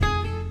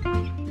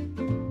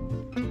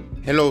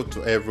Hello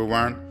to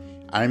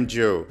everyone. I'm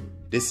Joe.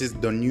 This is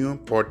the new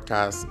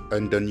podcast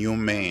and the new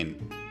man.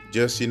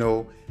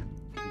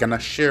 Gonna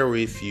share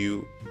with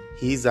you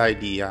his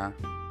idea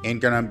and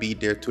gonna be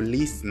there to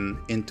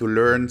listen and to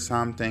learn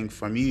something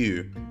from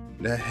you.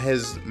 That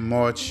has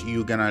much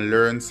you gonna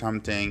learn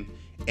something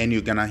and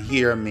you're gonna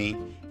hear me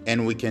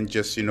and we can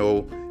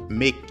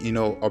make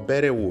a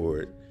better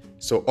world.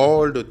 So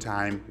all the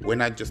time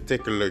when I just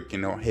take a look,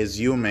 as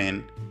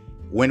human,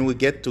 when we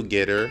get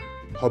together,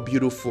 how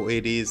beautiful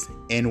it is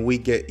and we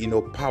get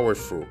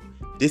powerful.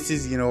 This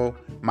is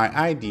my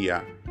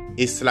idea.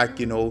 It's like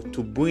to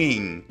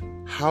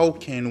bring how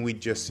can we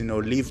just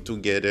live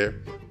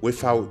together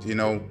without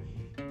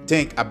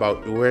think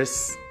about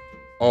race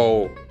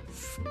or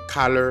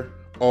color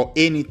or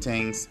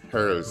anything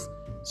else.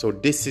 So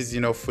this is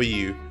for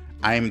you.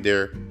 I'm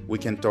there. We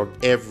can talk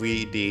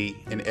every day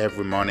and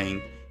every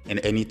morning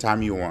and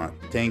anytime you want.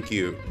 Thank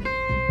you.